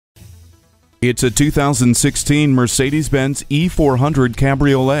It's a 2016 Mercedes-Benz E400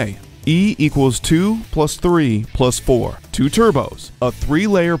 Cabriolet. E equals 2 plus 3 plus 4. 2 turbos, a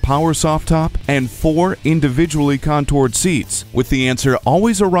 3-layer power soft top, and 4 individually contoured seats, with the answer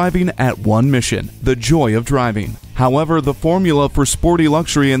always arriving at one mission: the joy of driving. However, the formula for sporty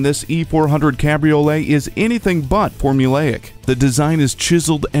luxury in this E400 Cabriolet is anything but formulaic. The design is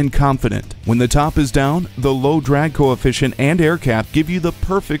chiseled and confident. When the top is down, the low drag coefficient and air cap give you the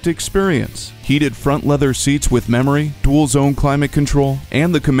perfect experience. Heated front leather seats with memory, dual zone climate control,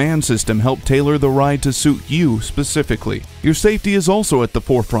 and the COMAND system help tailor the ride to suit you specifically. Your safety is also at the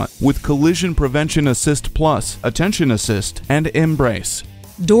forefront with Collision Prevention Assist Plus, Attention Assist, and Embrace.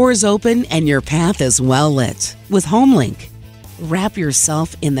 Doors open and your path is well lit with Homelink. Wrap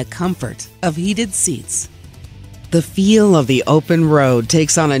yourself in the comfort of heated seats. The feel of the open road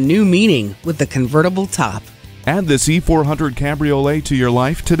takes on a new meaning with the convertible top. Add this E400 Cabriolet to your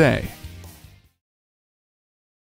life today.